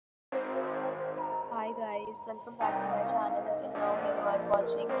Hi guys, welcome back to my channel and now you are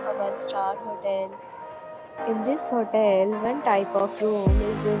watching a one-star hotel. In this hotel, one type of room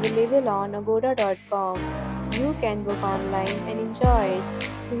is available on agoda.com. You can book online and enjoy it.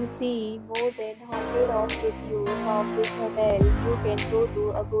 To see more than 100 of reviews of this hotel, you can go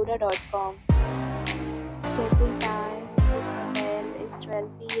to agoda.com. Check-in time in this hotel is 12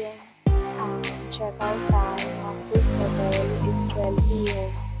 p.m. and check-out time of this hotel is 12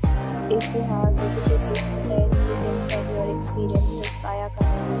 p.m. If you have visited this hotel, you can send your experiences via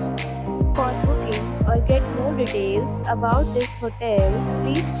comments. For booking or get more details about this hotel,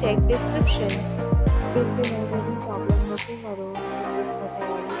 please check description. If you have any problem booking a room in this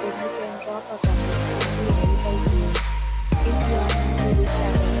hotel, then you can drop a comment and we will help you. If you are new to this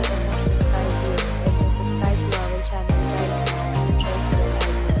channel and have not subscribed yet, then you subscribe to our channel right now and press the bell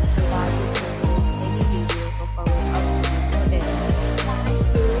icon so that you don't miss any video of our upcoming hotel. Thank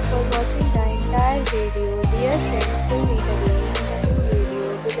you for watching the entire video. Dear friends, will meet again in a new video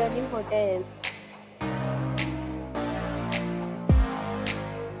with a new hotel.